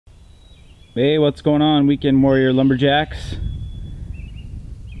Hey, what's going on, Weekend Warrior Lumberjacks?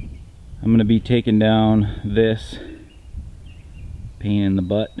 I'm gonna be taking down this pain in the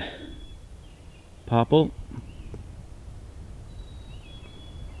butt poplar.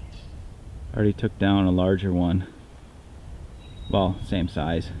 Already took down a larger one. Well, same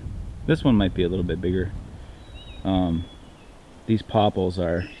size. This one might be a little bit bigger. These poplars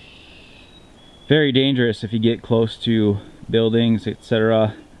are very dangerous if you get close to buildings,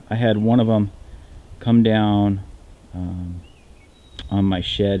 etc. I had one of them come down on my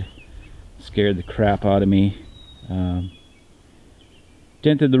shed. Scared the crap out of me.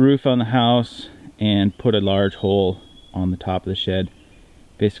 Dented the roof on the house and put a large hole on the top of the shed.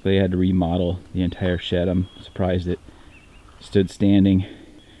 Basically I had to remodel the entire shed. I'm surprised it stood standing.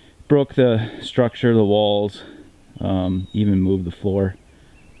 Broke the structure, the walls, even moved the floor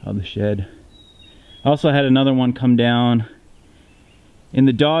of the shed. I also had another one come down in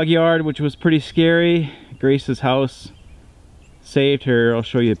the dog yard, which was pretty scary. Grace's house saved her. I'll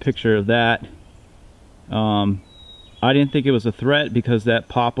show you a picture of that. I didn't think it was a threat because that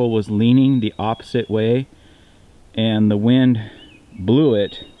poplar was leaning the opposite way and the wind blew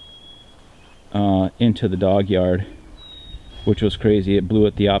it into the dog yard, which was crazy. It blew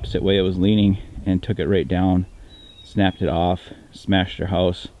it the opposite way it was leaning and took it right down, snapped it off, smashed her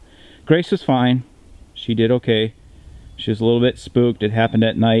house. Grace was fine. She did okay. She was a little bit spooked. It happened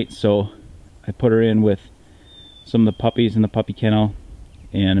at night, so I put her in with some of the puppies in the puppy kennel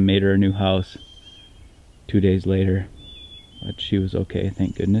and I made her a new house 2 days later. But she was okay,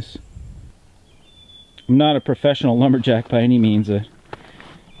 thank goodness. I'm not a professional lumberjack by any means. I've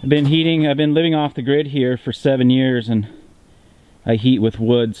been living off the grid here for 7 years and I heat with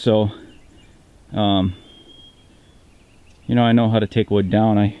wood, so you know, I know how to take wood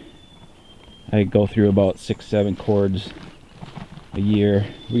down. I go through about 6-7 cords a year.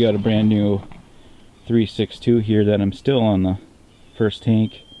 We got a brand new 362 here that I'm still on the first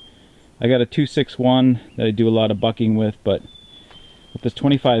tank. I got a 261 that I do a lot of bucking with, but with this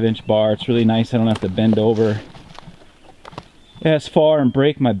 25-inch bar, it's really nice. I don't have to bend over as far and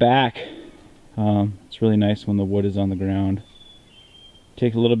break my back. It's really nice when the wood is on the ground.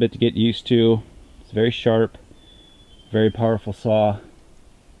 Take a little bit to get used to. It's very sharp, very powerful saw.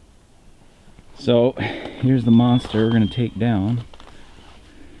 So here's the monster we're going to take down.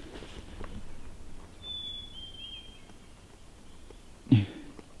 I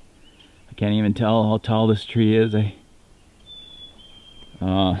can't even tell how tall this tree is.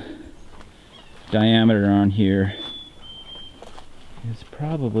 Diameter on here is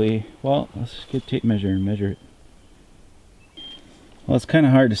probably, well, let's just get a tape measure and measure it. Well, it's kind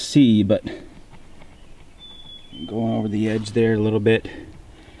of hard to see, but going over the edge there a little bit,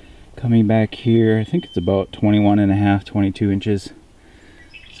 coming back here, I think it's about 21.5, 22 inches.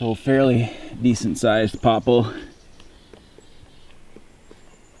 So fairly decent sized poplar.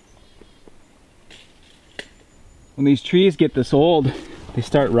 When these trees get this old, they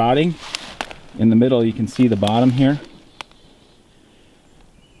start rotting. In the middle you can see the bottom here.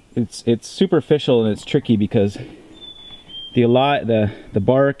 It's superficial and it's tricky because the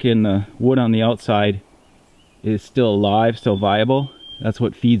bark and the wood on the outside is still alive, still viable. That's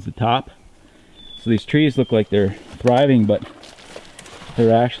what feeds the top. So these trees look like they're thriving, but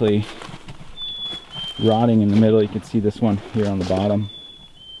they're actually rotting in the middle. You can see this one here on the bottom.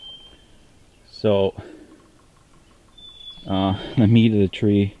 So the meat of the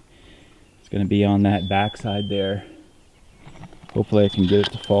tree is going to be on that back side there. Hopefully I can get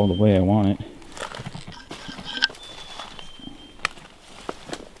it to fall the way I want it.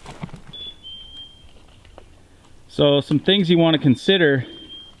 So some things you want to consider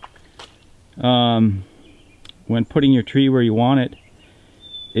when putting your tree where you want it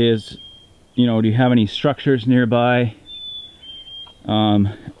is, you know, do you have any structures nearby?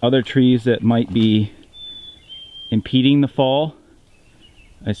 Other trees that might be impeding the fall.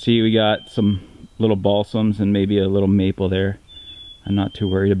 I see we got some little balsams and maybe a little maple there. I'm not too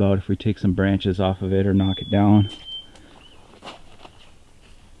worried about if we take some branches off of it or knock it down.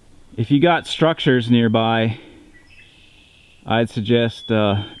 If you got structures nearby, I'd suggest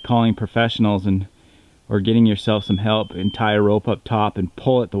calling professionals or getting yourself some help and tie a rope up top and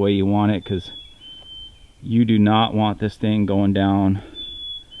pull it the way you want it, because you do not want this thing going down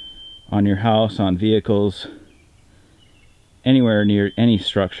on your house, on vehicles, anywhere near any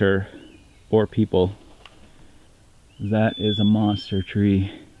structure or people. That is a monster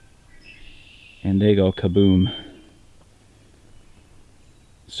tree and they go kaboom.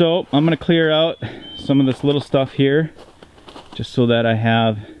 So I'm going to clear out some of this little stuff here just so that I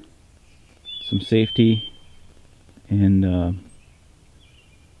have some safety and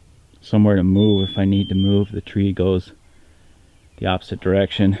somewhere to move if I need to move. The tree goes the opposite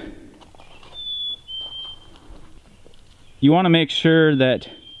direction. You want to make sure that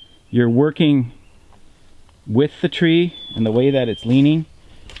you're working with the tree and the way that it's leaning.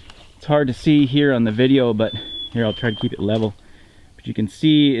 It's hard to see here on the video, but here, I'll try to keep it level. But you can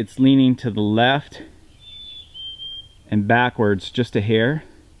see it's leaning to the left and backwards just a hair.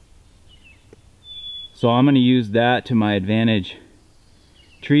 So I'm going to use that to my advantage.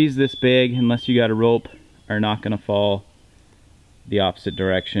 Trees this big, unless you got a rope, are not going to fall the opposite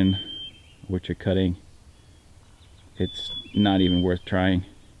direction which you're cutting. It's not even worth trying.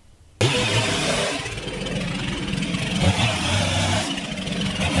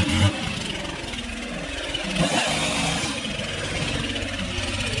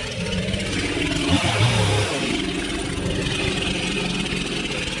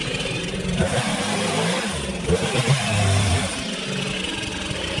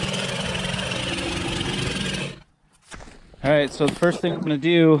 Alright, so the first thing I'm going to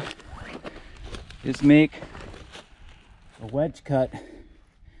do is make a wedge cut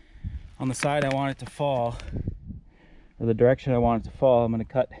on the side I want it to fall, or the direction I want it to fall. I'm going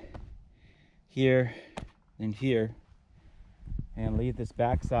to cut here and here and leave this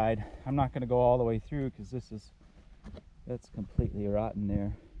back side. I'm not going to go all the way through because that's completely rotten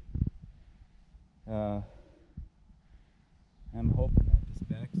there. I'm hoping that this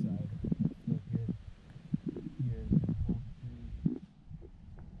back side is still good here.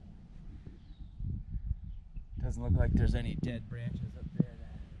 Doesn't look like there's any dead branches up there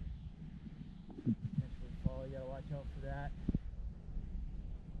that could potentially fall. You gotta watch out for that.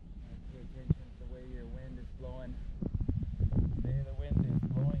 Pay attention to the way your wind is blowing. Today the wind is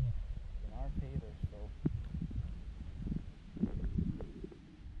blowing in our favor, so.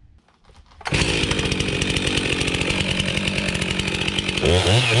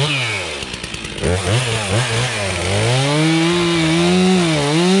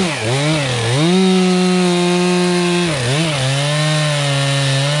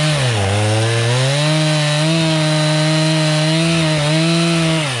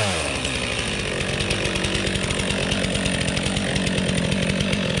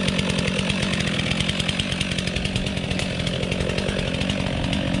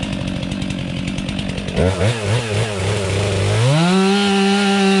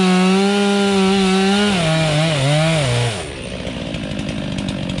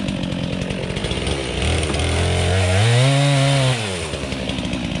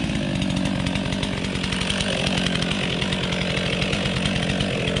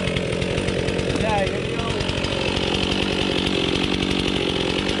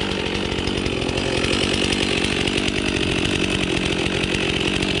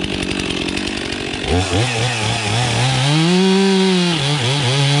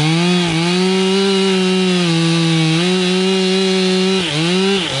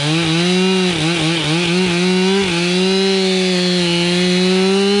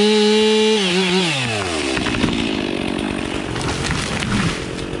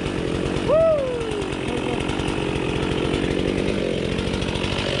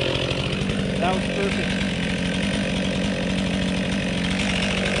 That was perfect.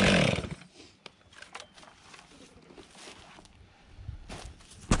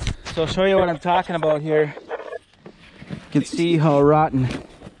 So I'll show you what I'm talking about here. You can see how rotten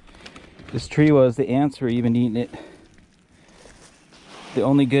this tree was. The ants were even eating it. The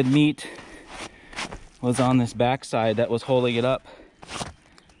only good meat was on this backside that was holding it up.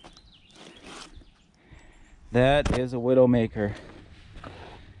 That is a widowmaker.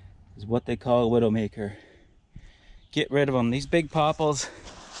 Is what they call a widowmaker. Get rid of them. These big popples,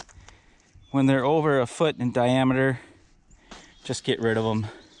 when they're over a foot in diameter, just get rid of them.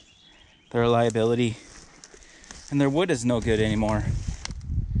 They're a liability. And their wood is no good anymore.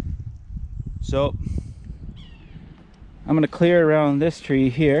 So I'm going to clear around this tree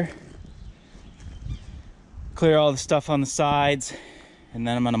here. Clear all the stuff on the sides, and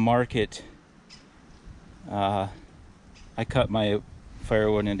then I'm going to mark it. I cut my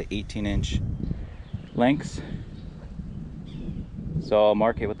firewood into 18-inch lengths. So I'll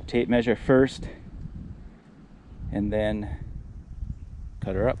mark it with the tape measure first and then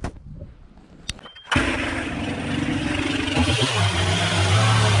cut her up.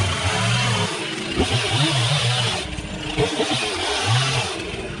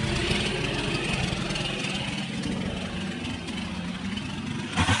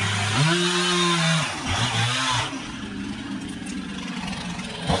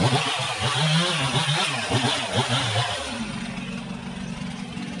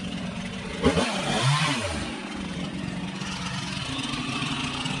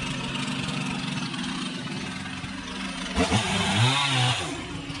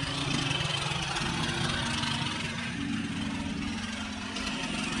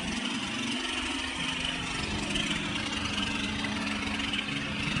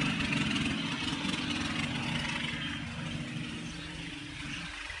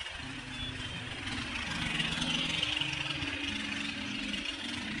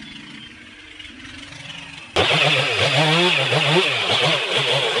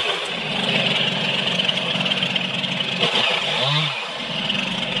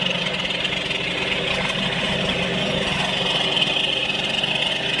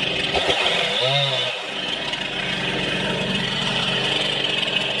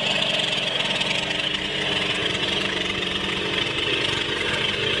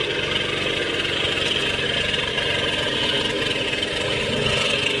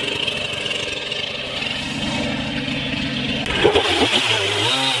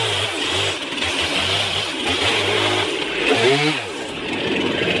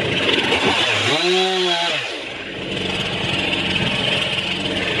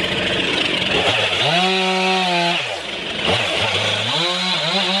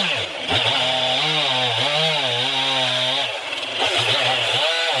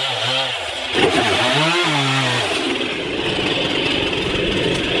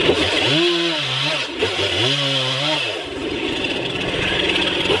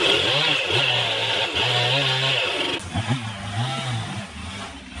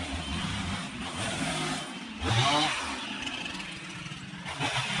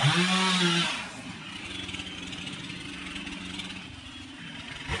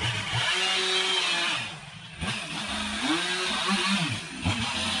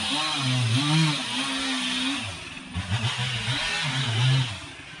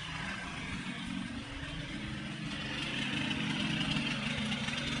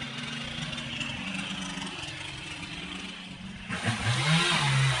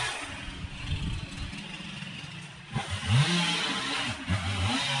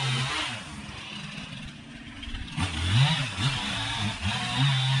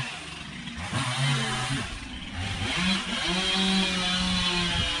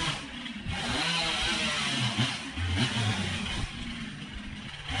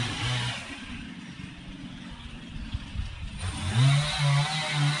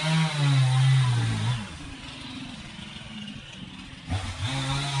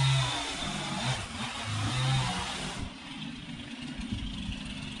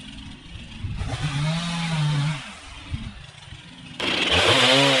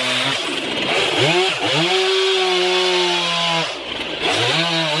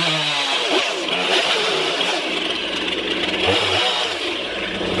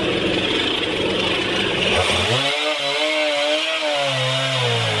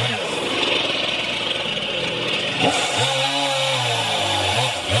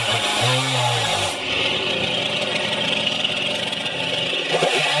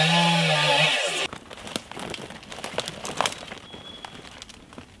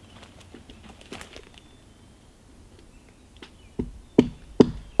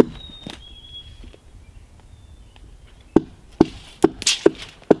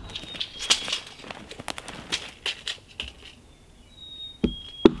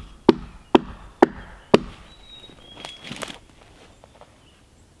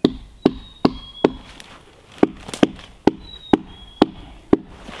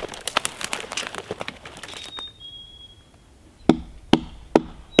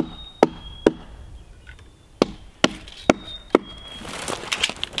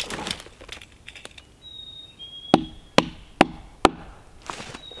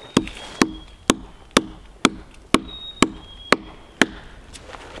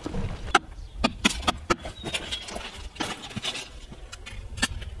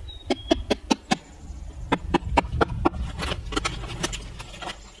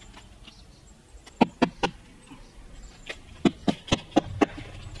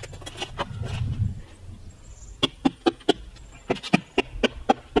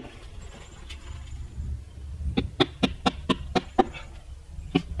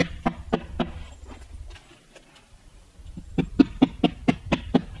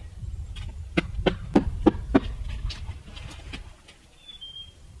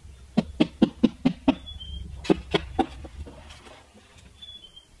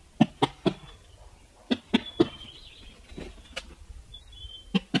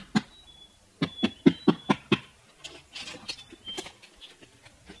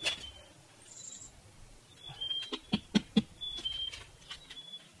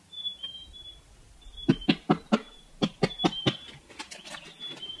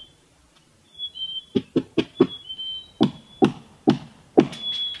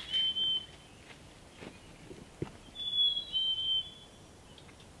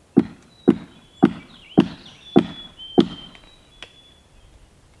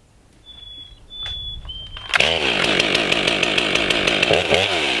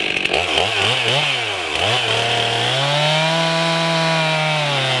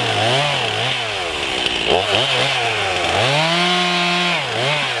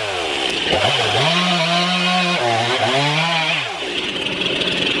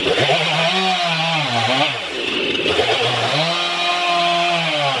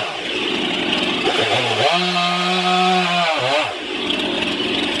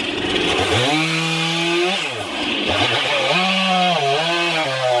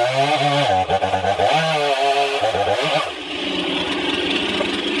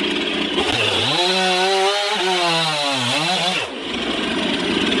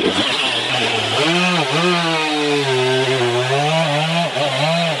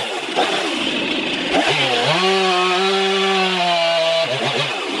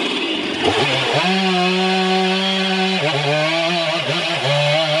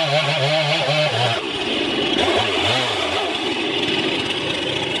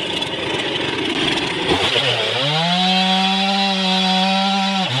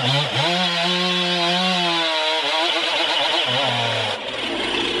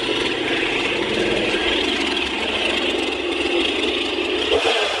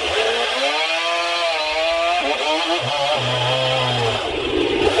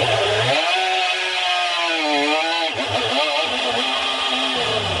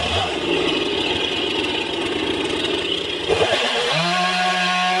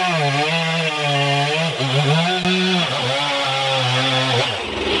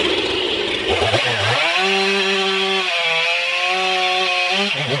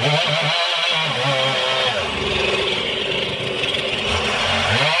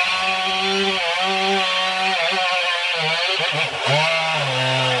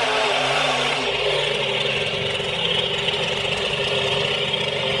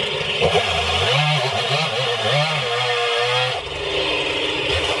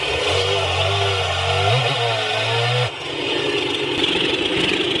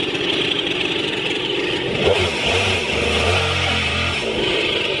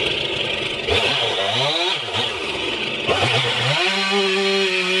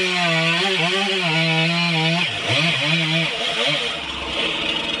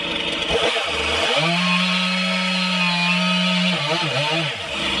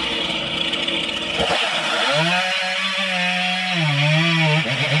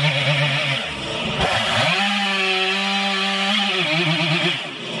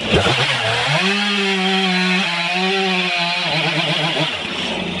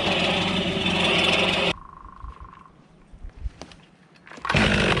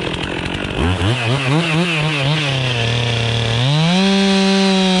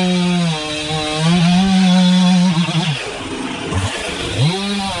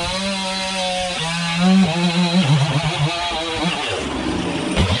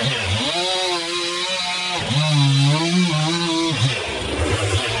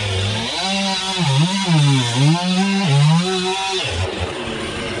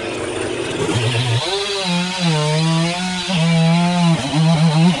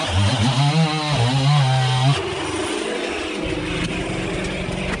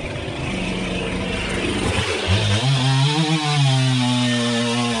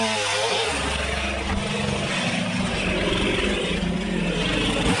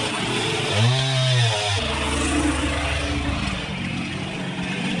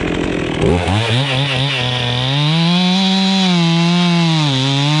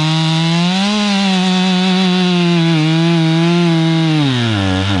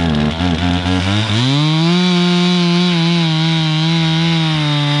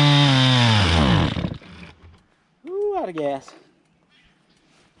 Out of gas.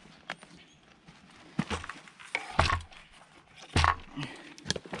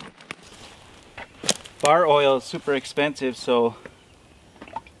 Bar oil is super expensive, so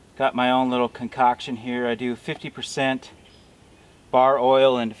got my own little concoction here. I do 50% bar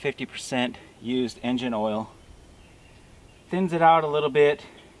oil and 50% used engine oil. Thins it out a little bit.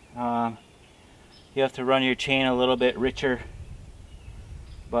 You have to run your chain a little bit richer,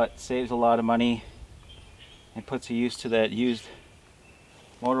 but saves a lot of money and puts you used to that used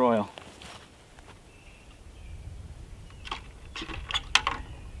motor oil.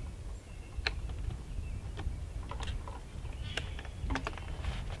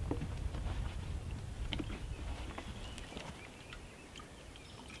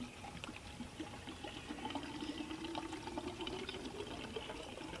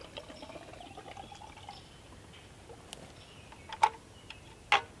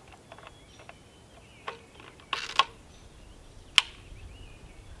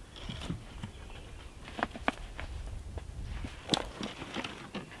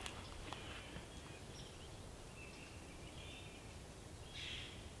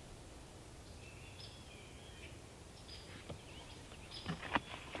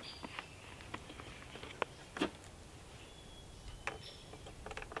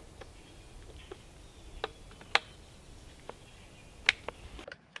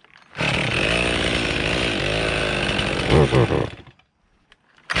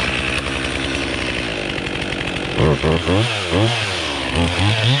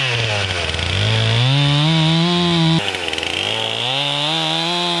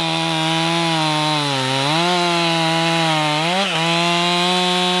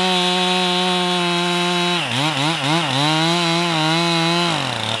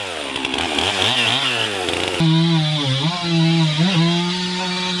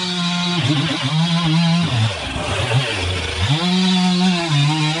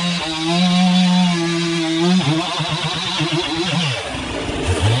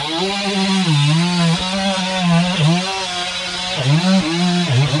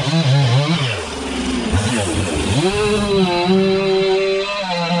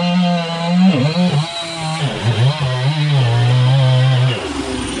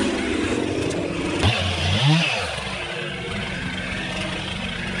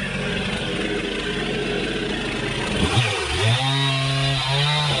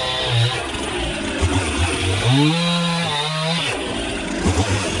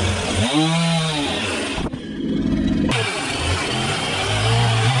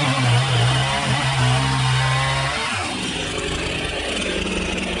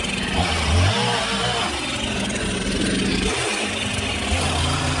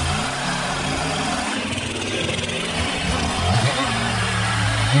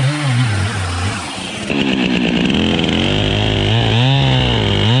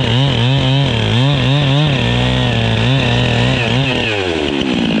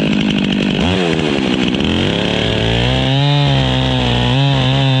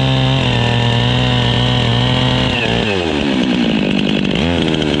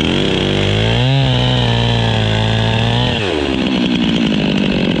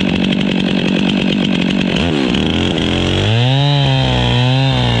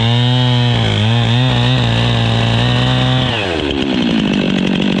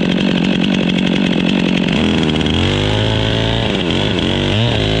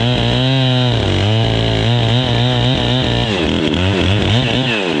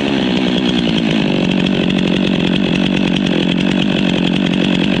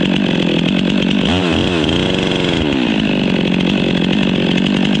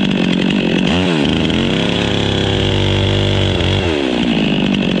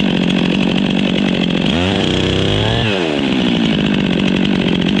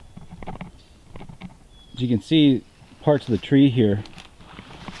 As you can see, parts of the tree here,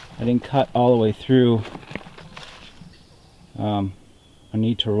 I didn't cut all the way through. I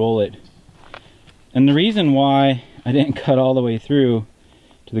need to roll it. And the reason why I didn't cut all the way through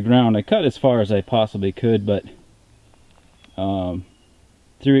to the ground, I cut as far as I possibly could, but through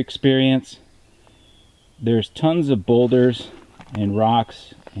experience, there's tons of boulders and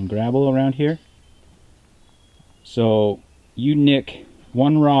rocks and gravel around here. So you nick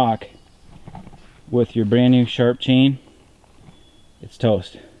one rock with your brand new sharp chain, it's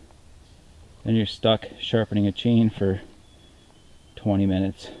toast. Then you're stuck sharpening a chain for 20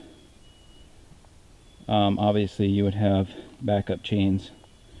 minutes. Obviously you would have backup chains.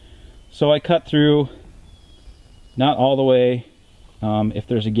 So I cut through, not all the way. If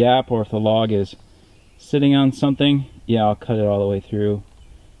there's a gap or if the log is sitting on something, yeah, I'll cut it all the way through.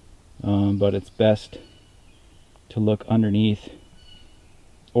 But it's best to look underneath,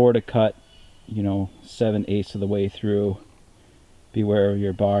 or to cut, you know, 7/8 of the way through. Beware of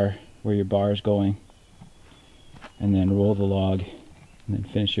your bar, where your bar is going, and then roll the log and then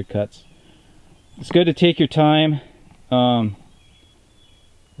finish your cuts. It's good to take your time.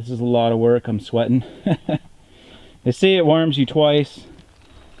 This is a lot of work. I'm sweating. They say it warms you twice,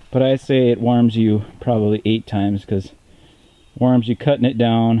 but I say it warms you probably 8 times, because it warms you cutting it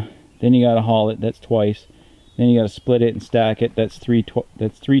down, then you gotta haul it, that's twice, then you gotta split it and stack it, that's three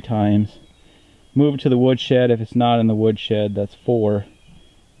times. Move it to the woodshed, if it's not in the woodshed, that's 4.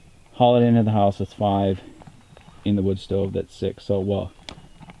 Haul it into the house, that's 5. In the wood stove, that's 6. So, well,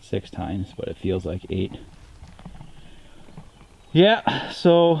 6 times, but it feels like 8. Yeah,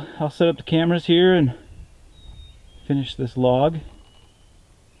 so I'll set up the cameras here and finish this log,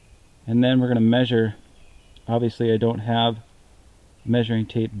 and then we're going to measure. Obviously I don't have measuring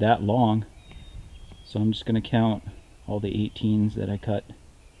tape that long, so I'm just going to count all the 18s that I cut,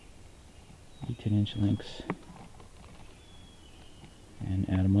 18-inch lengths, and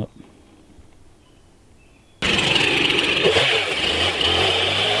add them up.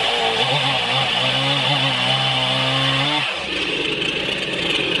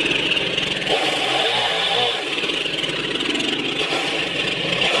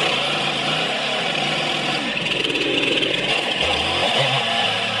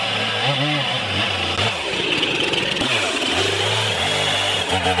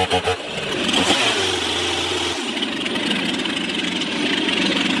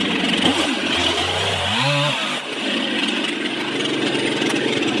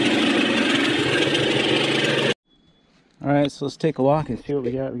 Alright, so let's take a walk and see what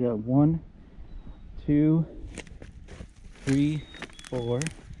we got. We got 1, 2, 3, 4,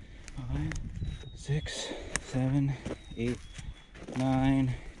 5, 6, 7, 8,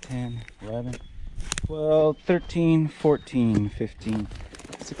 9, 10, 11, 12, 13, 14, 15,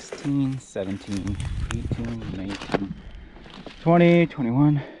 16, 17, 18, 19, 20,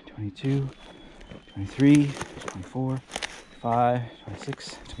 21, 22, 23, 24, 25,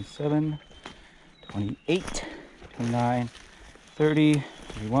 26, 27, 28, 29, 30,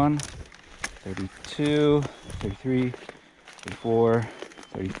 31, 32, 33, 34,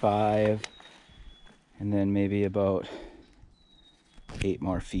 35, and then maybe about 8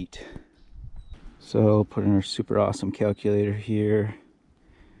 more feet. So put in our super awesome calculator here.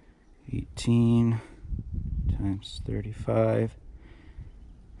 18 times 35.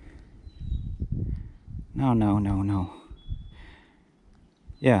 No.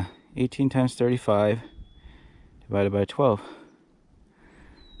 Yeah, 18 times 35 divided by 12.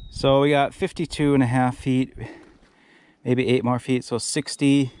 So we got 52.5 feet, maybe 8 more feet, so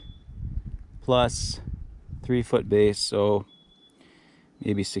 60 plus 3-foot base, so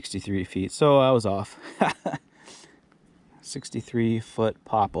maybe 63 feet. So I was off. 63-foot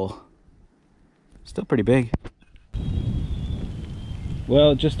popple. Still pretty big.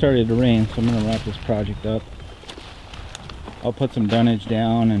 Well, it just started to rain, so I'm going to wrap this project up. I'll put some dunnage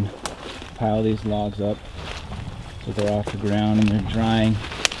down and pile these logs up so they're off the ground and they're drying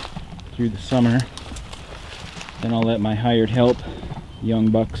through the summer. Then I'll let my hired help, young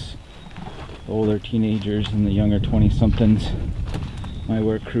bucks, the older teenagers and the younger 20-somethings, my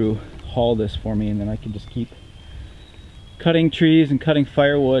work crew, haul this for me, and then I can just keep cutting trees and cutting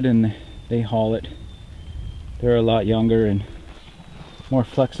firewood, and they haul it. They're a lot younger and more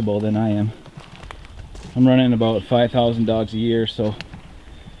flexible than I am. I'm running about 5,000 dogs a year, so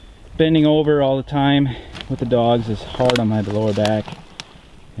bending over all the time with the dogs is hard on my lower back,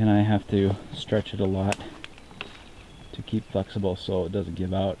 and I have to stretch it a lot to keep flexible so it doesn't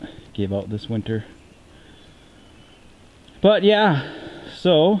give out. Gave out this winter. But yeah,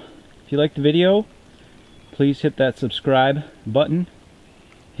 so if you like the video, please hit that subscribe button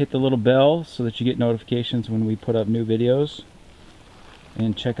hit the little bell so that you get notifications when we put up new videos.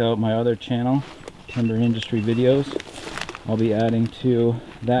 And check out my other channel, Timber Industry Videos. I'll be adding to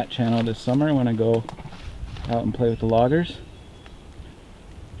that channel this summer when I go out and play with the loggers.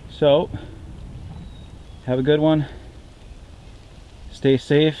 So, have a good one. Stay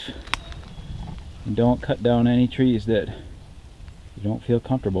safe. And don't cut down any trees that you don't feel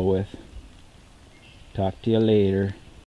comfortable with. Talk to you later.